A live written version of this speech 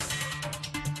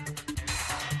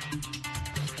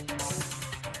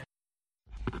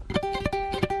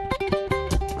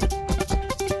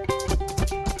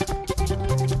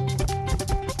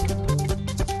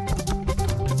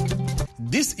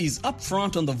is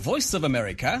Upfront on the Voice of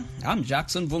America. I'm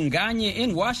Jackson Vunganyi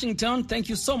in Washington. Thank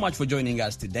you so much for joining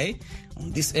us today. On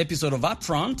this episode of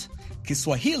Upfront,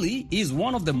 Kiswahili is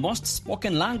one of the most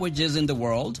spoken languages in the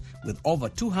world, with over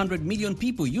 200 million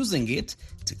people using it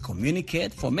to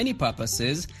communicate for many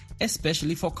purposes,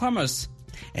 especially for commerce.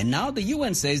 And now the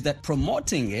UN says that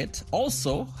promoting it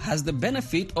also has the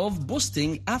benefit of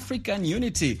boosting African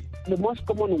unity. The most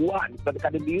common word that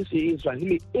can be used in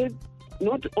Swahili is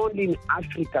not only in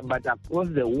Africa but across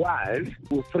the world.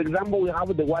 For example, we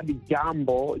have the word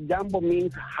jambo. Jambo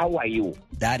means how are you?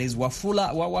 That is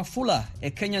Wafula Wawafula,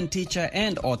 a Kenyan teacher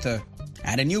and author.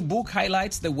 And a new book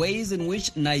highlights the ways in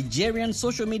which Nigerian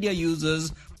social media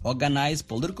users organize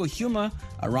political humor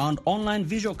around online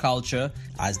visual culture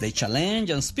as they challenge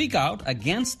and speak out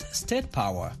against state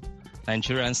power.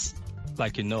 Nigerians,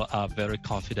 are very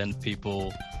confident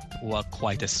people who are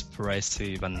quite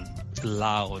expressive and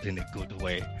loud in a good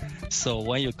way. So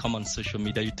when you come on social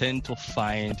media, you tend to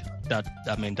find that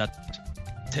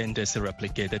tendency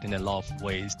replicated in a lot of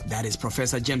ways. That is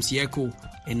Professor James Yeku,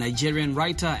 a Nigerian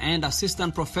writer and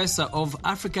assistant professor of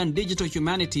African Digital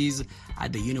Humanities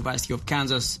at the University of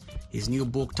Kansas. His new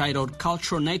book titled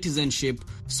Cultural Netizenship,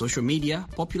 Social Media,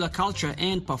 Popular Culture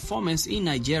and Performance in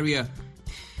Nigeria.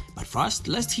 But first,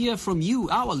 let's hear from you,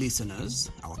 our listeners.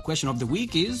 Our question of the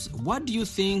week is, what do you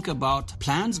think about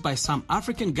plans by some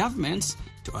African governments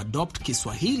to adopt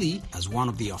Kiswahili as one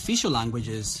of the official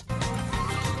languages?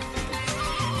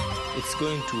 It's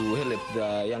going to help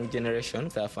the young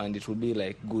generation, and it will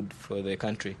be good for the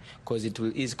country because it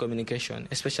will ease communication,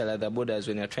 especially at the borders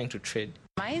when you're trying to trade.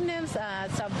 My name's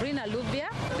Sabrina Lubia.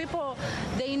 People,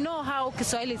 they know how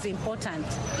Kiswahili is important.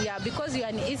 Yeah, because you're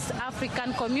an East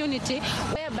African community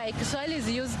whereby Kiswahili is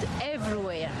used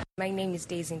everywhere. My name is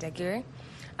Daisy Ndagire.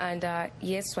 And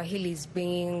yes, Swahili is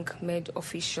being made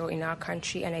official in our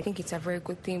country. And I think it's a very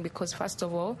good thing because, first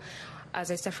of all, as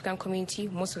an East African community,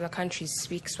 most of the countries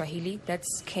speak Swahili.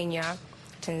 That's Kenya,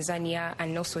 Tanzania,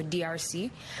 and also DRC.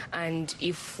 And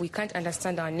if we can't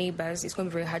understand our neighbors, it's going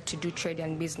to be very hard to do trade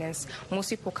and business. Most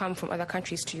people come from other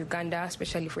countries to Uganda,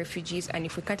 especially for refugees. And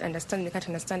if we can't understand, they can't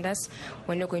understand us,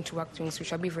 we're not going to work things. We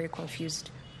shall be very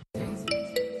confused.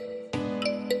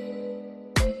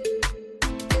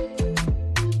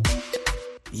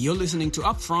 You're listening to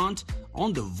Upfront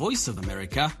on the Voice of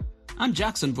America. I'm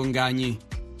Jackson Vunganyi.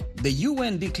 The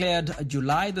UN declared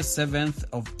July the 7th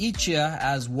of each year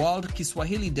as World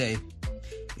Kiswahili Day.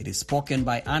 It is spoken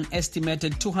by an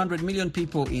estimated 200 million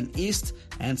people in East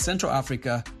and Central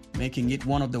Africa, making it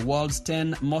one of the world's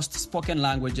 10 most spoken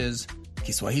languages.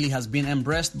 Kiswahili has been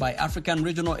embraced by African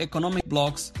regional economic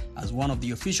blocs as one of the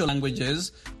official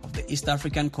languages of the East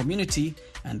African Community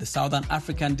and the Southern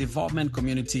African Development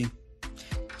Community.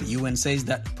 The UN says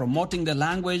that promoting the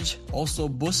language also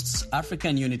boosts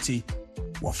African unity.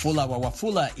 Wafula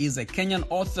Wawafula is a Kenyan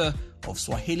author of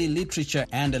Swahili literature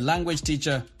and a language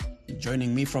teacher.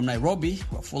 Joining me from Nairobi,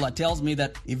 Wafula tells me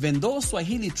that even though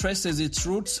Swahili traces its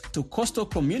roots to coastal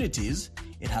communities,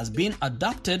 it has been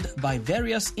adopted by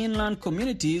various inland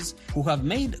communities who have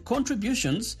made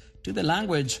contributions to the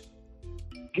language.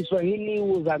 Kiswahili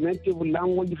was a native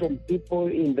language from people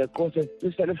in the coast,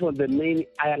 especially from the main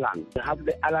islands. We have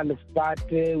the island of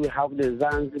Pate, we have the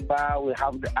Zanzibar, we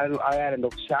have the island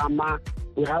of Shama,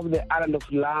 we have the island of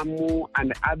Lamu,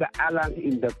 and other islands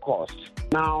in the coast.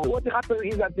 Now, what happened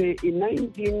is that in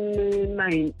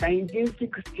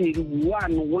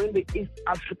 1961, when the East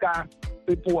Africa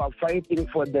people were fighting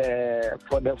for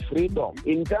the freedom.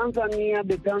 In Tanzania,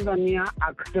 the Tanzania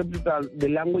accepted the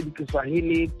language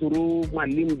Kiswahili through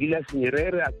Mwalimu Julius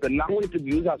Nyerere as the language to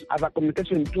be used as a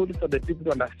communication tool for the people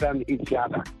to understand each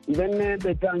other. Then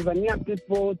the Tanzania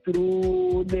people,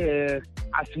 through a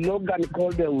slogan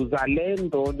called the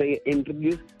Uzalendo, they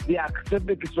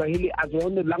accepted Kiswahili as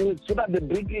one of the language so that the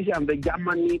British and the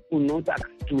Germany could not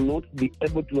be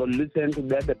able to listen to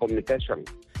their communication.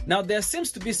 Now, there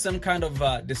seems to be some kind of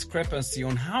discrepancy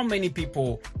on how many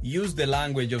people use the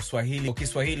language of Swahili or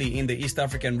Kiswahili in the East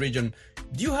African region.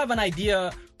 Do you have an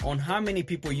idea on how many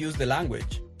people use the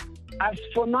language? As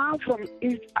for now, from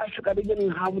East Africa region, we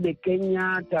have the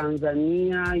Kenya,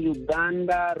 Tanzania,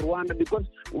 Uganda, Rwanda, because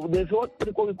there's what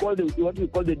we call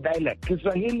the dialect.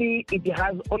 Kiswahili, it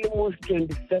has almost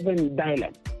 27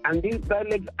 dialects. And these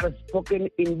dialects are spoken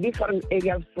in different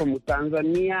areas from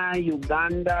Tanzania,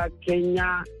 Uganda,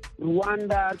 Kenya,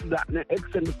 Rwanda, to the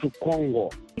extent to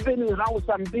Congo. Even how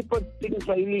some people speak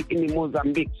Swahili in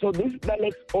Mozambique. So these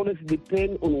dialects always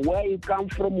depend on where you come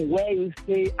from, where you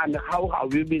stay, and how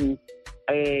have you been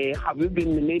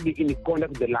maybe in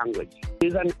contact with the language.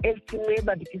 There's an estimate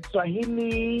that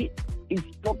Kiswahili is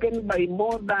spoken by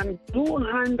more than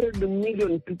 200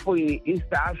 million people in East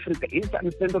Africa, East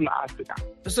and Central Africa.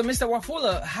 So, Mr.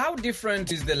 Wafula, how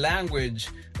different is the language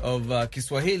of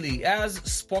Kiswahili as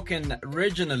spoken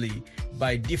regionally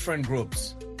by different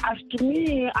groups? As to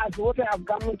me, as what I have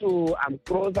come to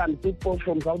across and people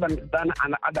from Southern Sudan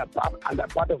and other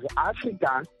part of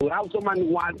Africa, we have so many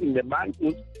words in the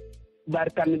Bantu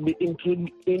that can be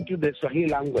included into the Swahili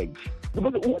language.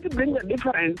 Because what brings the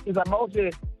difference is about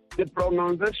the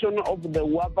pronunciation of the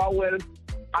vowel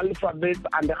alphabet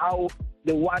and how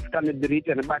the words can be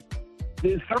written. But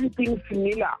there's something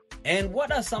similar. And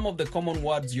what are some of the common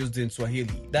words used in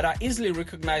Swahili that are easily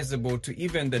recognizable to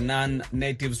even the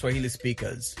non-native Swahili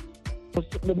speakers?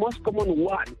 The most common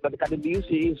word that can be used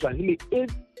in Swahili is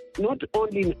not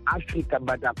only in Africa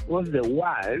but across the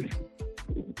world.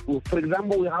 For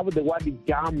example, we have the word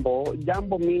jambo.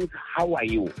 Jambo means how are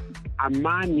you?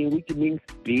 Amani, which means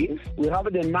peace. We have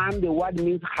the word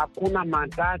means hakuna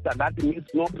matata, that means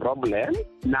no problem.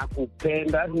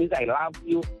 Nakupenda, that means I love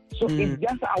you. So it's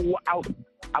just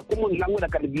a common language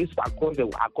that can be used across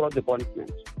the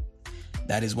continent.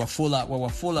 That is Wafula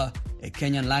Wawafula, a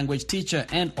Kenyan language teacher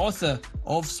and author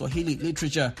of Swahili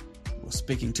literature, who was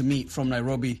speaking to me from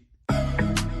Nairobi.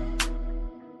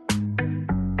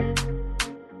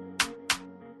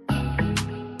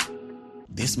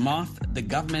 This month, the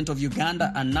government of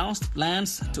Uganda announced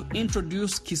plans to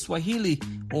introduce Kiswahili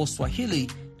or Swahili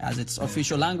as its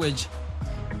official language.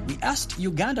 We asked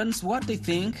Ugandans what they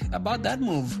think about that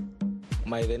move.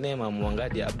 By the name, I'm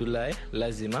Wangadi Abdullahi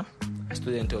Lazima, a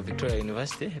student of Victoria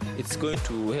University. It's going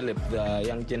to help the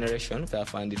young generation,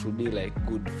 and it will be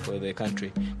good for the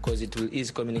country because it will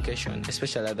ease communication,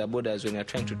 especially at the borders when you're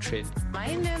trying to trade. My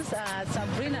name's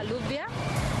Sabrina Lubia.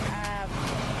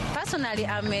 Personally,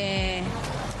 I'm a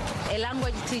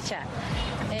language teacher,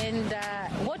 and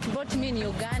what brought me in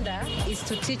Uganda is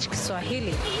to teach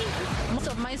Kiswahili. Most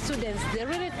of my students, they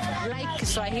really like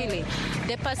Kiswahili.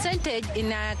 The percentage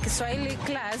in a Kiswahili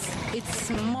class, it's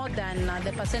more than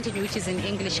the percentage which is in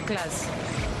English class.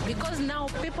 Because now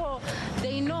people,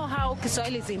 they know how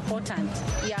Kiswahili is important.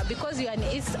 Yeah, because you are an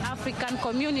East African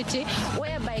community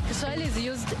whereby Kiswahili is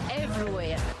used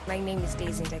everywhere. My name is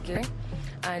Daisy Ndagire.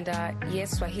 And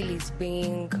yes, Swahili is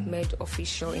being made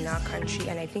official in our country,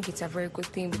 and I think it's a very good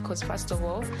thing because, first of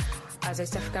all, as a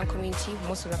East African community,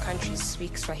 most of the countries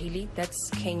speak Swahili.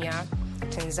 That's Kenya,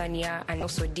 Tanzania, and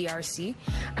also DRC.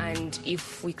 And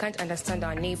if we can't understand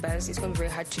our neighbors, it's going to be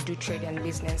very hard to do trade and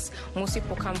business. Most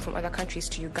people come from other countries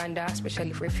to Uganda,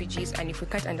 especially refugees, and if we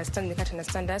can't understand, they can't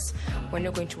understand us, we're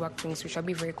not going to work things. We shall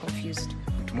be very confused.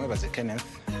 As a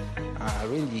Kenneth, I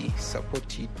really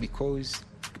support it because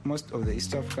most of the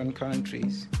East African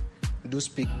countries do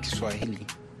speak Swahili,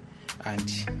 and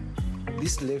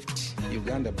this left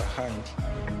Uganda behind.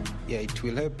 Yeah, it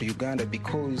will help Uganda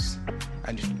because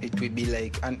it will be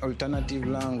like an alternative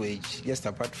language just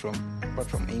apart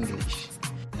from English.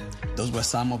 Those were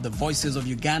some of the voices of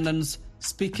Ugandans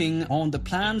speaking on the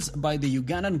plans by the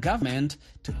Ugandan government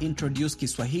to introduce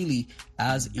Kiswahili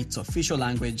as its official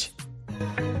language.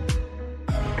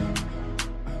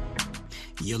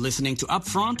 You're listening to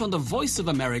Upfront on the Voice of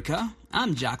America.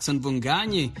 I'm Jackson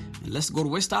Vunganyi. Let's go to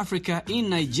West Africa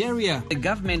in Nigeria. The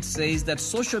government says that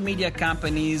social media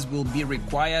companies will be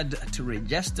required to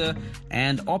register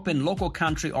and open local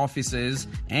country offices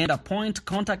and appoint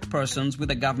contact persons with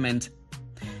the government.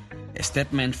 A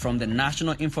statement from the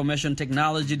National Information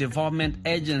Technology Development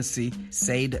Agency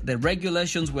said the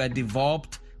regulations were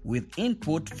developed with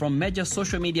input from major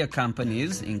social media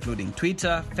companies, including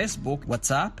Twitter, Facebook,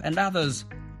 WhatsApp, and others.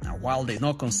 Now, while there's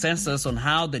no consensus on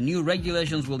how the new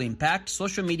regulations will impact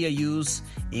social media use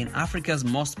in Africa's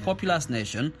most populous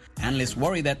nation, analysts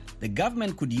worry that the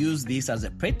government could use this as a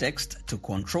pretext to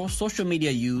control social media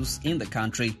use in the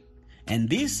country. And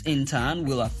this, in turn,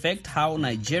 will affect how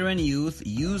Nigerian youth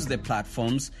use the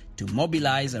platforms to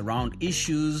mobilize around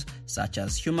issues such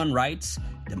as human rights,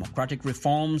 democratic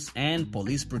reforms, and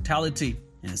police brutality.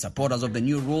 And supporters of the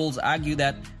new rules argue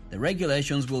that the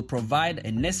regulations will provide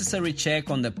a necessary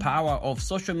check on the power of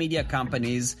social media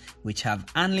companies, which have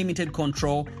unlimited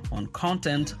control on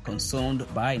content consumed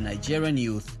by Nigerian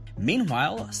youth.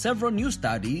 Meanwhile, several new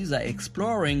studies are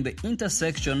exploring the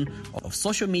intersection of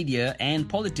social media and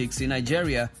politics in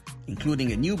Nigeria,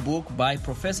 including a new book by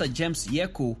Professor James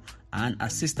Yeku, an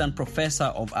assistant professor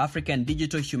of African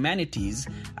Digital Humanities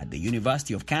at the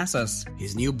University of Kansas.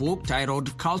 His new book,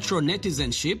 titled Cultural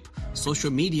Netizenship, Social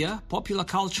Media, Popular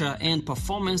Culture and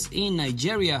Performance in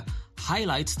Nigeria,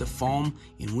 highlights the form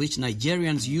in which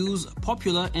Nigerians use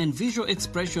popular and visual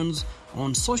expressions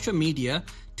on social media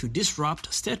to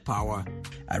disrupt state power.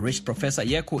 I reached Professor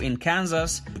Yeku in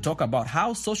Kansas to talk about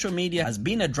how social media has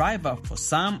been a driver for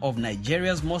some of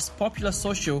Nigeria's most popular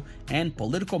social and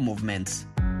political movements.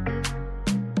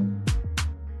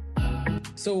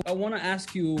 So I want to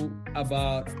ask you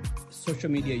about social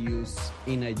media use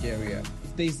in Nigeria.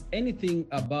 If there's anything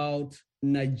about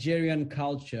Nigerian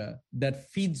culture that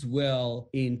feeds well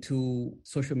into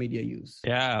social media use.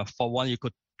 Yeah, for one, you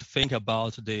could think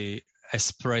about the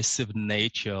expressive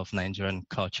nature of Nigerian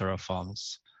cultural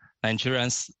forms.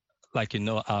 Nigerians,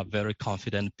 are very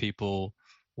confident people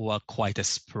who are quite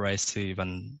expressive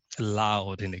and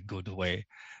loud in a good way.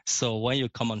 So when you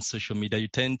come on social media, you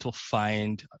tend to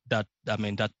find that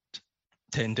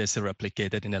tendency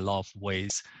replicated in a lot of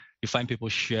ways. You find people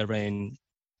sharing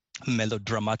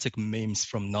melodramatic memes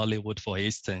from Nollywood, for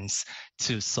instance,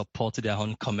 to support their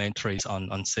own commentaries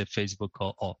on say, Facebook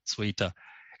or Twitter.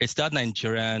 It's that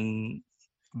Nigerian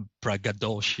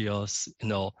braggadocious,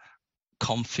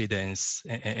 confidence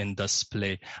in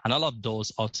display. And all of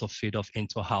those also feed off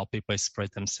into how people express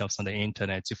themselves on the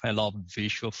internet. You find a lot of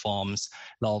visual forms,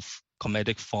 a lot of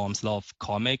comedic forms, a lot of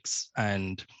comics,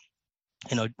 and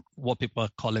what people are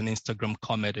calling Instagram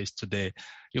comedies today.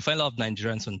 You find a lot of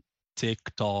Nigerians on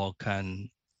TikTok and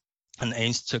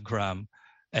Instagram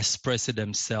expressing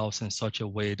themselves in such a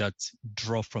way that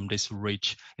draw from this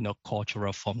rich,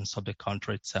 cultural forms of the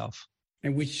country itself.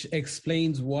 And which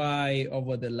explains why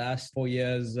over the last 4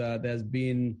 years, there's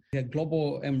been a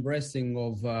global embracing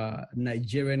of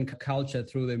Nigerian culture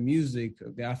through the music,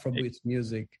 the Afrobeat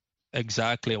music.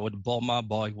 Exactly, with Burna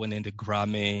Boy winning the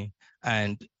Grammy,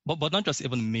 but not just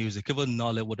even music, even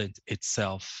Nollywood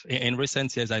itself. In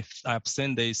recent years, I've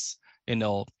seen this,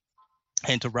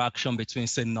 interaction between,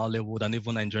 say, Nollywood and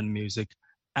even Nigerian music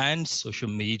and social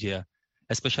media,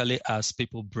 especially as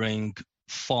people bring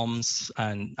forms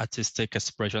and artistic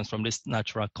expressions from this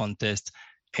natural context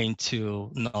into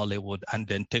Nollywood and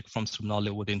then take forms from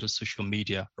Nollywood into social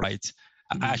media, right?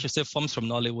 Mm-hmm. I should say forms from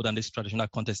Nollywood and this traditional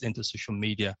context into social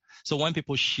media. So when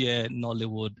people share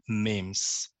Nollywood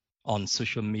memes on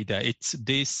social media, it's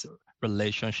this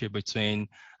relationship between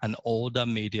an older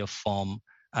media form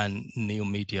and new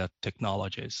media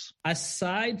technologies.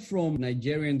 Aside from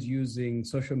Nigerians using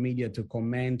social media to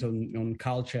comment on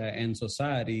culture and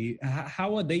society,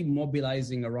 how are they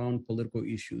mobilizing around political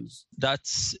issues?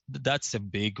 That's a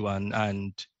big one.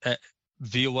 And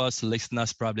viewers,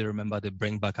 listeners probably remember the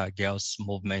Bring Back Our Girls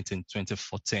movement in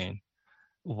 2014,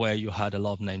 where you had a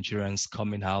lot of Nigerians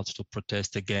coming out to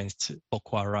protest against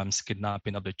Boko Haram's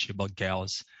kidnapping of the Chibok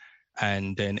girls.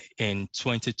 And then in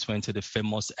 2020, the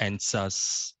famous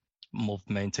EndSARS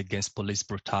movement against police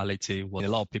brutality, where a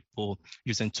lot of people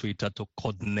using Twitter to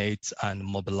coordinate and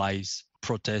mobilize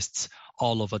protests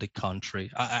all over the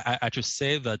country. I should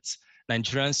say that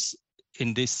Nigerians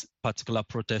in this particular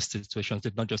protest situations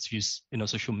did not just use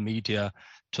social media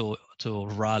to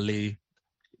rally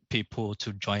people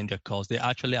to join their cause. They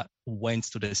actually went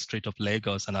to the street of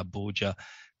Lagos and Abuja,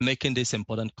 making this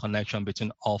important connection between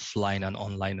offline and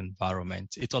online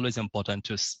environment. It's always important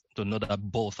to know that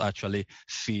both actually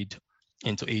feed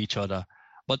into each other.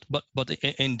 But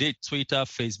indeed, Twitter,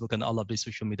 Facebook, and all of these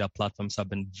social media platforms have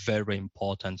been very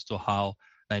important to how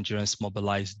Nigerians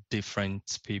mobilize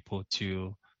different people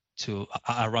to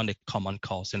around a common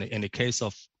cause. In the case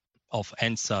of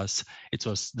EndSARS, it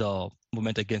was the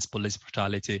movement against police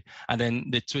brutality, and then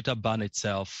the Twitter ban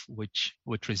itself, which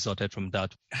resulted from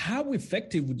that. How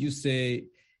effective would you say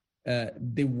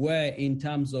they were in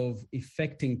terms of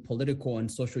effecting political and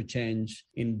social change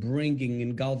in bringing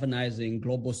and galvanizing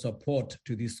global support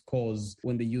to this cause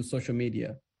when they use social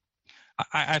media?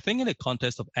 I think in the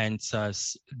context of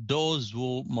EndSARS, those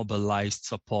who mobilized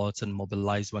support and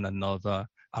mobilized one another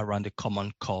around the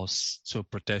common cause to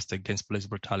protest against police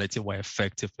brutality were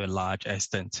effective to a large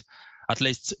extent. At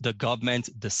least the government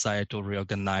decided to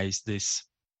reorganize this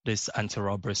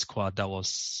anti-robbery squad that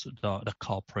was the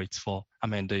culprit for,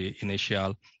 the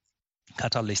initial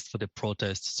catalyst for the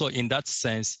protest. So in that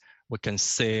sense, we can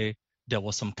say there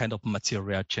was some kind of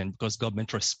material change because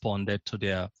government responded to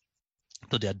their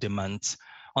demands.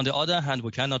 On the other hand,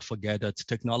 we cannot forget that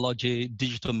technology,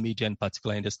 digital media in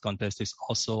particular in this context, is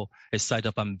also a side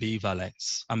of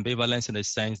ambivalence. Ambivalence in the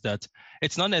sense that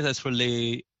it's not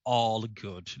necessarily all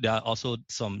good. There are also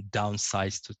some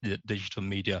downsides to the digital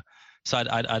media. So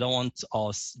I don't want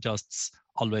us just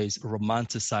always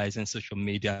romanticizing social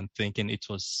media and thinking it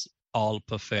was all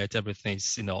perfect, everything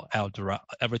is, Eldorado,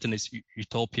 everything is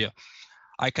utopia.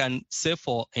 I can say,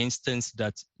 for instance,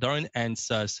 that during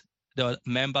EndSARS, there were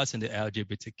members in the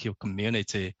LGBTQ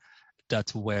community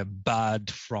that were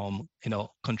barred from,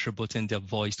 contributing their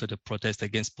voice to the protest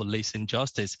against police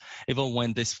injustice, even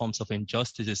when these forms of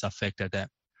injustices affected them.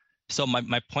 So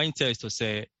my point here is to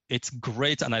say it's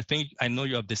great, and I know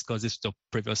you have discussed this with the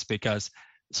previous speakers.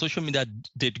 Social media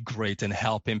did great in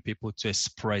helping people to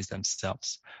express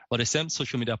themselves, but the same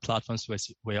social media platforms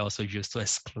were also used to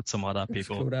exclude some other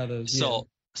people. Exclude others,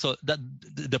 So that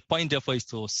the point, therefore, is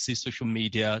to see social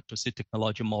media, to see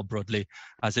technology more broadly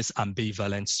as this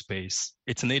ambivalent space.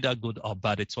 It's neither good or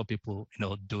bad. It's what people,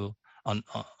 do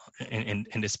in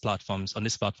these platforms. On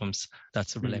these platforms,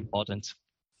 that's really important.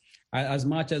 As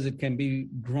much as it can be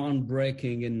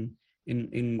groundbreaking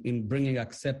in bringing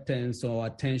acceptance or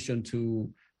attention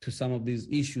to some of these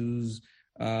issues,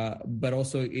 but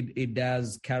also it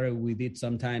does carry with it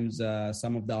sometimes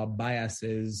some of our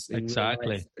biases.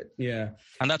 Exactly. Yeah.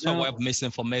 And that's why we have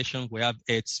misinformation, we have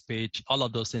hate speech, all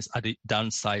of those things are the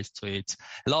downsides to it.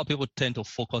 A lot of people tend to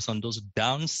focus on those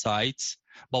downsides,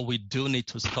 but we do need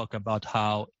to talk about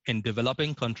how in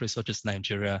developing countries such as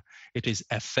Nigeria, it is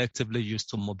effectively used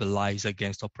to mobilize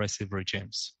against oppressive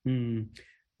regimes.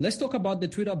 Let's talk about the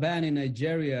Twitter ban in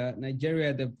Nigeria.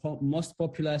 Nigeria, the most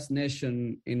populous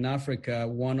nation in Africa,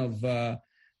 one of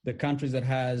the countries that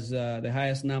has the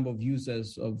highest number of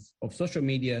users of social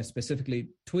media, specifically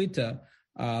Twitter.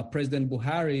 President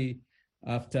Buhari,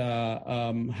 after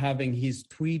having his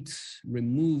tweets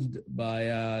removed by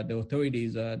the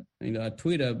authorities at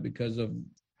Twitter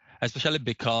especially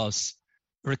because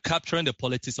recapturing the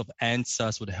politics of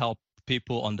answers would help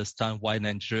people understand why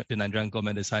the Nigerian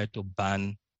government decided to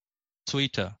ban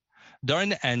Twitter. During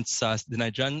the answers, the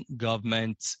Nigerian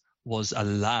government was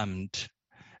alarmed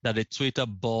that the Twitter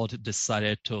board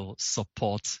decided to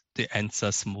support the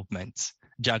answers movement.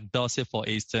 Jack Dorsey, for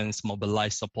instance,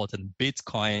 mobilized support in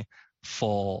Bitcoin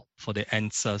for the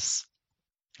answers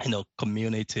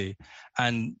community.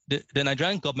 And the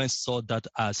Nigerian government saw that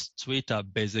as Twitter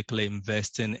basically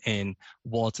investing in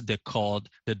what they called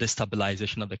the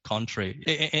destabilization of the country.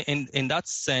 In that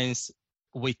sense,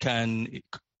 we can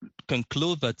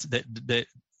conclude that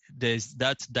there's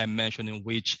that dimension in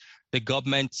which the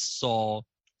government saw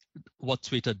what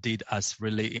Twitter did as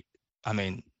really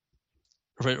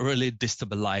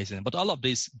destabilizing. But all of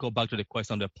this go back to the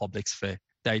question of the public sphere.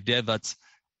 The idea that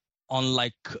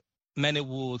unlike many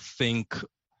would think,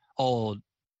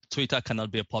 Twitter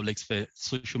cannot be a public sphere,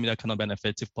 social media cannot be an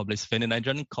effective public sphere. In the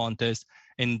Nigerian context,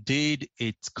 indeed,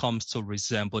 it comes to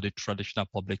resemble the traditional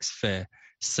public sphere,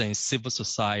 since civil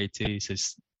society,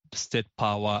 state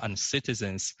power, and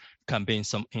citizens can be in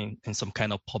some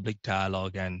kind of public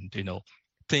dialogue, and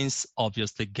things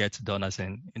obviously get done as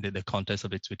in the context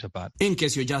of the Twitter ban. In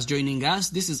case you're just joining us,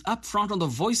 this is Upfront on the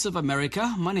Voice of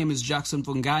America. My name is Jackson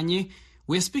Vunganyi.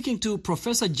 We're speaking to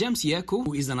Professor James Yeku,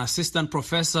 who is an assistant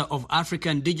professor of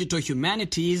African Digital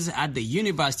Humanities at the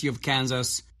University of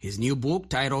Kansas. His new book,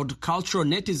 titled Cultural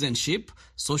Netizenship,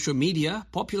 Social Media,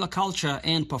 Popular Culture,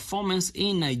 and Performance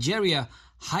in Nigeria,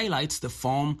 highlights the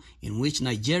form in which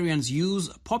Nigerians use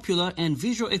popular and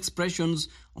visual expressions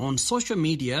on social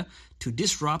media to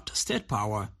disrupt state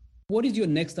power. What is your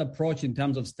next approach in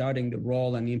terms of studying the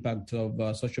role and impact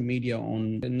of social media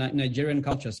on Nigerian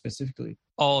culture specifically?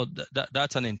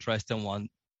 That's an interesting one.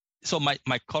 So my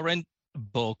current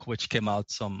book, which came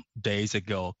out some days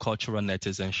ago, Cultural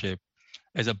Netizenship,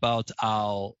 is about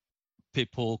how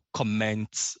people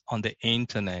comment on the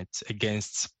internet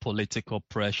against political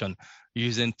pressure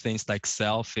using things like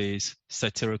selfies,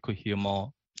 satirical humor,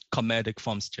 comedic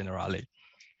forms generally.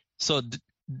 So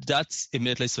that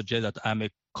immediately suggests that I'm a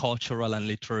cultural and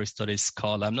literary studies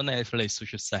scholar. I'm not necessarily a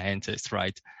social scientist,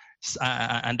 right?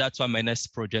 And that's why my next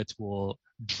project will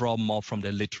draw more from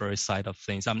the literary side of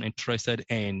things. I'm interested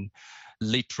in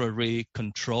literary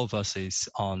controversies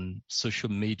on social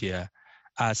media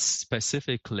as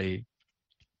specifically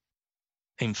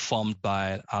informed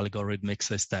by algorithmic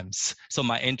systems. So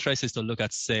my interest is to look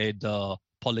at, say, the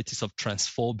politics of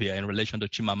transphobia in relation to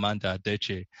Chimamanda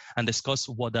Adichie and discuss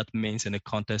what that means in the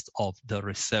context of the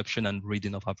reception and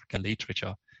reading of African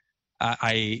literature.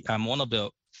 I am one of the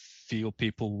few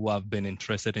people who have been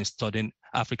interested in studying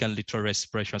African literary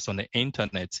expressions on the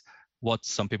internet, what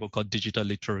some people call digital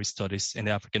literary studies in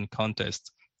the African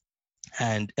context.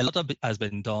 And a lot of it has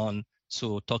been done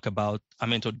to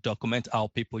to document how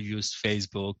people use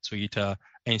Facebook, Twitter,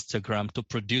 Instagram to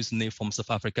produce new forms of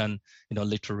African,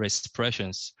 literary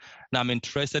expressions. Now, I'm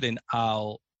interested in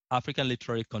how African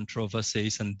literary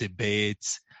controversies and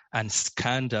debates and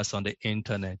scandals on the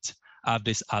internet have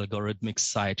this algorithmic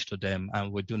side to them,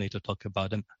 and we do need to talk about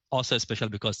them. Also, especially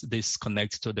because this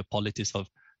connects to the politics of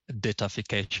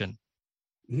datafication.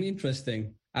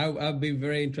 Interesting. I'll be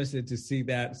very interested to see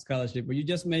that scholarship. But you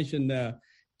just mentioned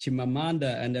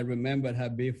Chimamanda, and I remembered her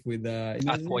beef with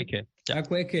Akwaeke. Yeah.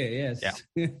 Akwaeke, yes.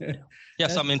 Yeah.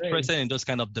 Yes, I'm interested in those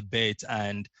kind of debates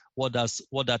and what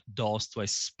that does to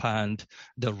expand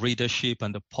the readership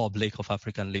and the public of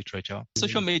African literature. Mm-hmm.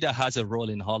 Social media has a role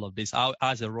in all of this,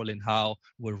 has a role in how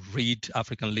we read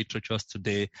African literatures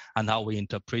today and how we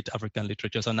interpret African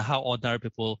literatures and how ordinary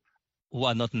people who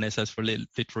are not necessarily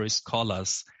literary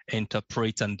scholars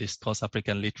interpret and discuss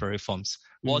African literary forms.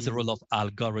 What's the role of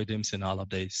algorithms in all of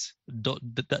this?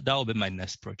 That will be my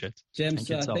next project. James,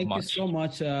 thank you so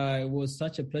much. It was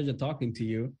such a pleasure talking to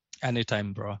you.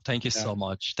 Anytime, bro. Thank you so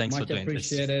much. Thanks for doing this.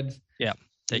 Much appreciated. Yeah.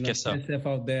 Take care, sir. Stay safe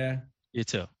out there. You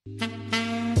too.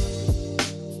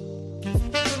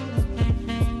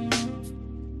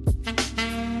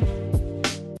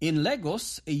 In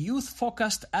Lagos, a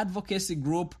youth-focused advocacy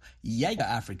group, Yiga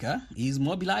Africa, is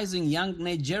mobilizing young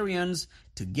Nigerians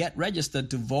to get registered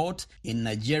to vote in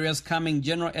Nigeria's coming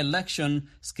general election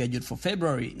scheduled for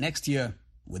February next year.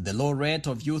 With the low rate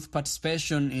of youth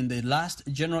participation in the last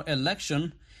general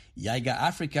election, Yiga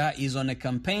Africa is on a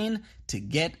campaign to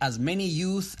get as many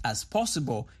youth as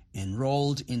possible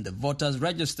enrolled in the voters'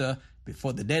 register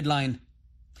before the deadline.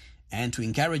 And to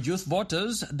encourage youth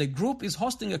voters, the group is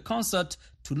hosting a concert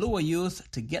to lure youth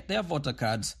to get their voter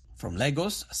cards. From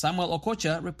Lagos, Samuel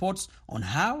Okocha reports on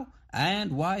how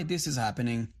and why this is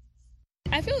happening.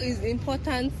 I feel it's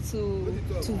important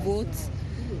to vote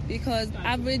because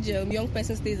average young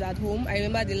person stays at home. I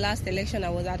remember the last election I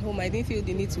was at home. I didn't feel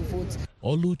the need to vote.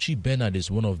 Oluchi Bernard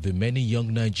is one of the many young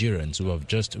Nigerians who have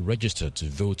just registered to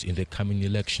vote in the coming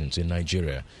elections in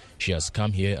Nigeria. She has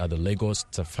come here at the Lagos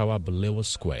Tafawa Balewa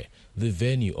Square, the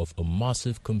venue of a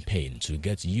massive campaign to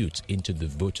get youth into the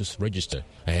voters' register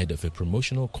ahead of a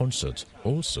promotional concert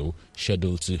also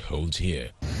scheduled to hold here.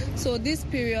 So this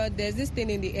period, there's this thing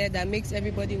in the air that makes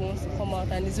everybody wants to come out,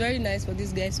 and it's very nice for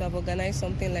these guys to have organized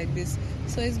something like this.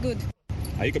 So it's good.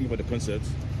 Are you coming for the concert?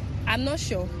 I'm not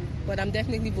sure, but I'm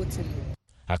definitely voting.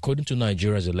 According to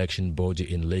Nigeria's election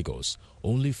body in Lagos,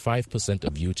 only 5%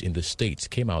 of youth in the state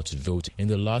came out to vote in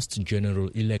the last general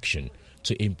election.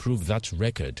 To improve that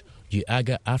record,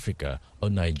 Yiga Africa, a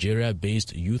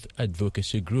Nigeria-based youth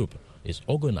advocacy group, is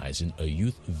organizing a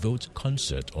youth vote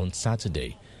concert on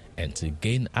Saturday. And to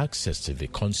gain access to the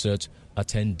concert,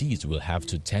 attendees will have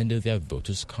to tender their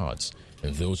voters' cards,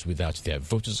 and those without their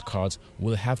voters' cards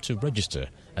will have to register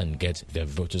and get their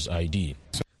voters' ID.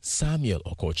 Samuel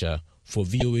Okocha for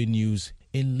VOA News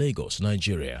in Lagos,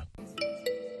 Nigeria.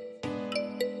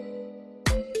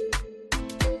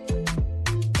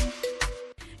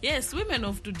 Yes, women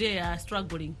of today are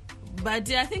struggling,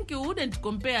 but I think you wouldn't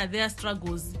compare their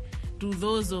struggles to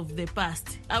those of the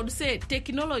past. I would say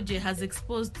technology has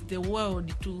exposed the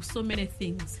world to so many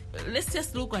things. Let's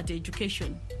just look at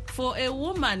education. For a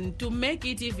woman to make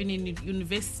it even in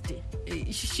university,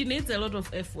 she needs a lot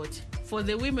of effort. For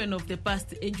the women of the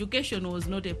past, education was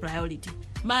not a priority.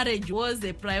 Marriage was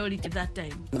a priority at that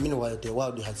time. Meanwhile, the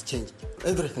world has changed.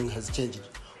 Everything has changed.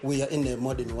 We are in a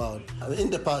modern world. In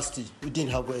the past, we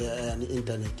didn't have an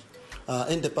internet.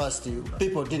 In the past,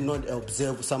 people did not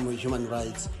observe some human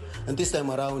rights. And this time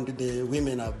around, the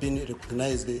women have been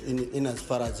recognized in as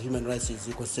far as human rights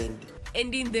is concerned.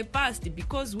 And in the past,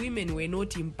 because women were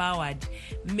not empowered,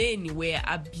 men were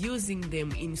abusing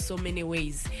them in so many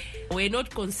ways. Were not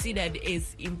considered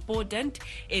as important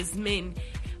as men.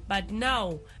 But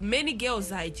now, many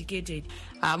girls are educated.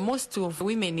 Most of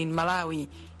women in Malawi,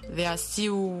 they are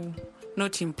still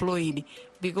not employed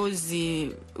because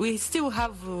we still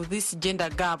have this gender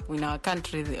gap in our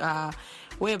country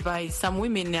whereby some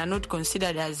women are not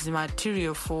considered as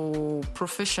material for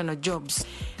professional jobs.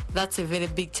 That's a very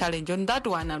big challenge. On that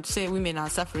one, I would say women are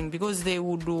suffering because they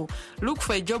would look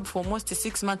for a job for almost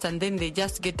 6 months and then they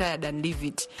just get tired and leave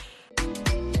it.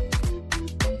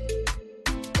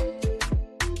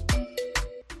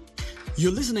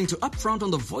 You're listening to Upfront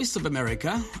on the Voice of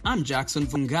America. I'm Jackson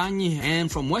Vunganyi,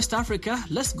 and from West Africa,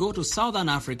 let's go to Southern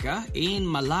Africa in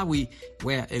Malawi,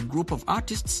 where a group of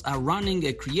artists are running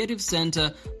a creative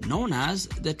center known as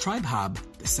the Tribe Hub.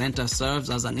 The center serves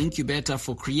as an incubator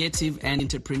for creative and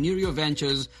entrepreneurial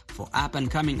ventures for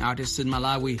up-and-coming artists in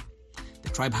Malawi. The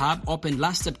Tribe Hub opened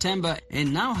last September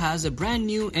and now has a brand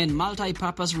new and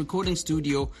multi-purpose recording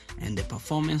studio and a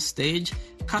performance stage,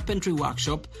 carpentry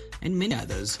workshop, and many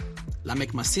others.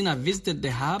 Lamek Masina visited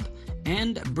the hub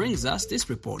and brings us this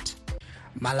report.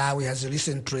 Malawi has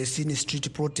recently seen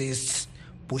street protests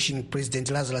pushing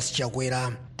President Lazarus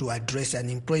Chakwera to address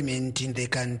unemployment in the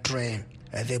country.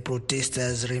 The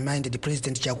protesters reminded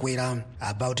President Chakwera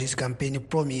about his campaign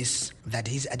promise that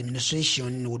his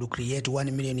administration would create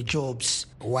 1 million jobs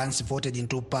once voted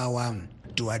into power.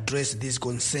 To address these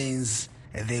concerns,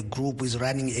 the group is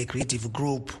running a creative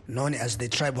group known as the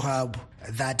Tribe Hub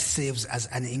that serves as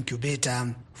an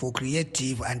incubator for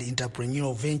creative and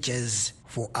entrepreneurial ventures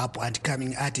for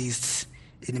up-and-coming artists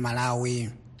in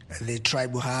Malawi. The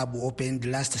Tribe Hub opened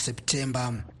last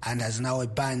September and has now a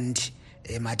band,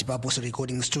 a multi-purpose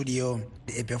recording studio,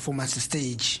 a performance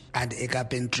stage, and a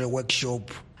carpentry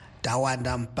workshop.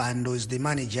 Tawanda Mpando is the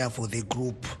manager for the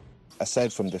group.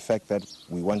 Aside from the fact that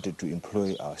we wanted to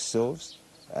employ ourselves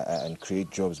and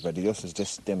create jobs, but it also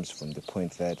just stems from the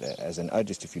point that as an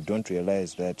artist, if you don't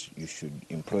realize that you should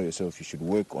employ yourself, you should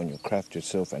work on your craft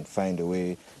yourself and find a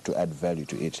way to add value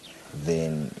to it,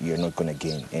 then you're not going to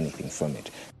gain anything from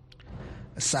it.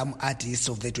 Some artists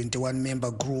of the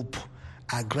 21-member group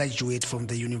are graduates from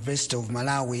the University of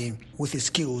Malawi with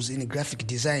skills in graphic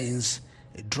designs,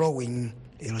 drawing,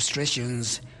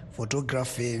 illustrations,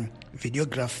 photography,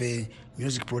 videography,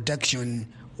 music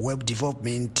production, web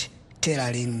development,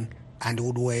 tailoring, and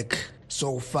woodwork.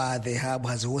 So far, the hub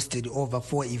has hosted over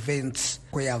 4 events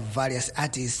where various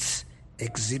artists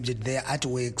exhibited their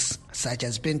artworks, such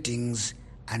as paintings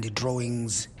and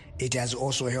drawings. It has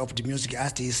also helped music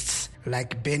artists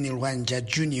like Benny Rwanja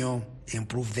Jr.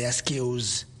 improve their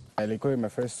skills. I recorded my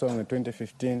first song in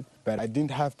 2015, but I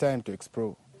didn't have time to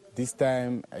explore. This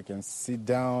time, I can sit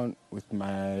down with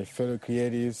my fellow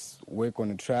creatives, work on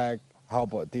the track. How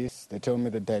about this? They tell me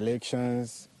the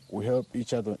directions. We help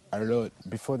each other a lot.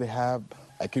 Before the hub,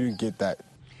 I couldn't get that.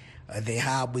 The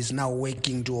hub is now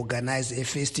working to organize a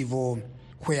festival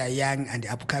where young and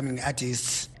upcoming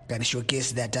artists can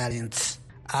showcase their talents.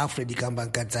 Alfred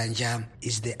Kambankadzanja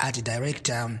is the art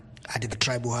director at the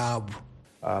Tribal Hub.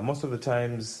 Most of the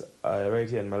times, right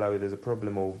here in Malawi, there's a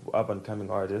problem of up-and-coming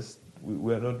artists.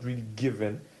 We are not really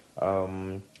given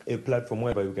a platform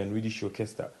whereby we can really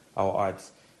showcase our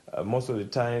arts. Most of the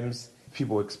times,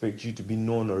 people expect you to be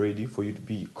known already for you to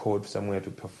be called somewhere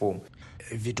to perform.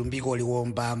 Vitumbiko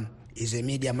Liwomba is a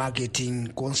media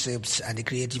marketing, concepts and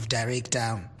creative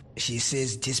director. She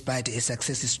says despite a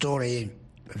success story,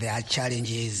 there are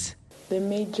challenges. The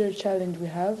major challenge we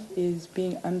have is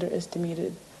being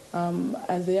underestimated.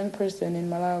 As a young person in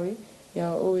Malawi, you're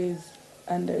always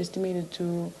underestimated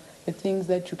to the things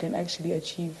that you can actually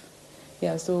achieve.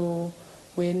 So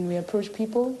when we approach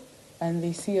people and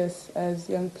they see us as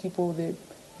young people, they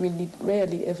really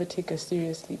rarely ever take us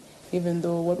seriously, even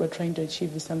though what we're trying to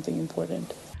achieve is something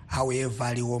important.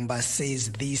 However, Liwomba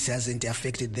says this hasn't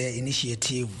affected their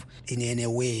initiative in any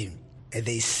way.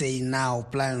 They say now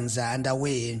plans are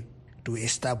underway to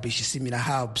establish similar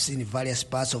hubs in various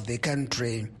parts of the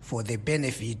country for the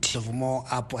benefit of more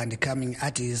up-and-coming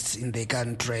artists in the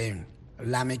country.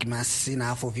 Lamek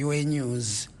Masina for VOA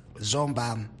News,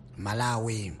 Zomba,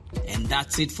 Malawi. And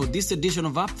that's it for this edition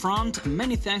of Upfront.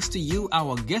 Many thanks to you,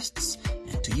 our guests,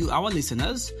 and to you, our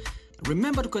listeners.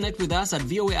 Remember to connect with us at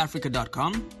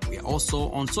voaafrica.com. We are also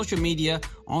on social media,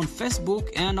 on Facebook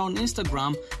and on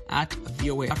Instagram at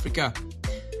VOA Africa.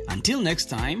 Until next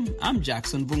time, I'm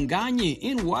Jackson Vunganyi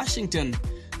in Washington.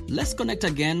 Let's connect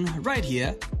again right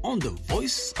here on The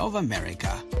Voice of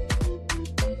America.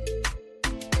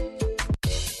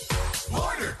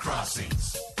 Border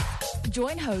Crossings.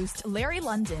 Join host Larry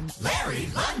London. Larry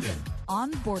London.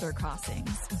 On Border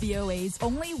Crossings, VOA's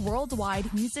only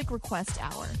worldwide music request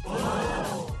hour.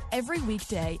 Whoa. Every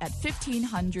weekday at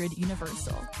 1500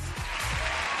 Universal.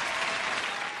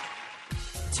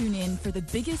 Tune in for the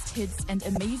biggest hits and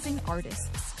amazing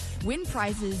artists, win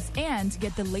prizes, and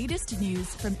get the latest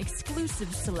news from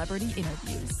exclusive celebrity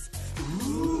interviews.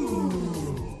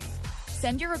 Ooh.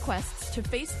 Send your requests to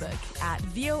Facebook at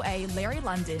VOA Larry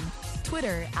London,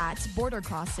 Twitter at Border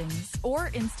Crossings, or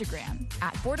Instagram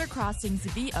at Border Crossings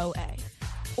VOA,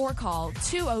 or call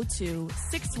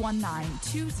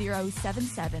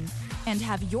 202-619-2077 and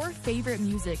have your favorite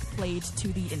music played to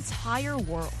the entire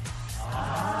world.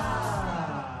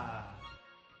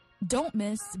 Don't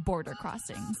miss Border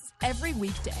Crossings every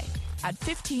weekday at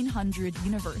 1500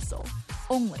 Universal,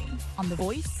 only on The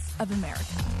Voice of America.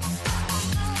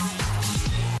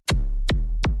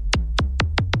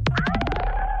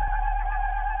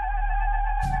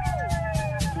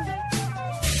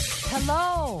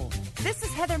 Hello, this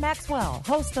is Heather Maxwell,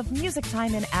 host of Music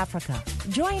Time in Africa.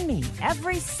 Join me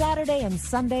every Saturday and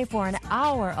Sunday for an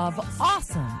hour of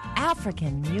awesome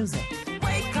African music.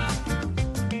 Wake up,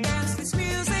 dance this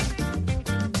music.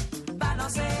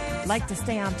 Like to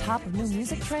stay on top of new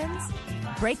music trends,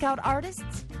 breakout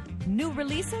artists, new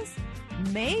releases?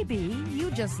 Maybe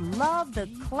you just love the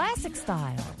classic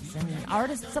styles and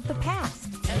artists of the past.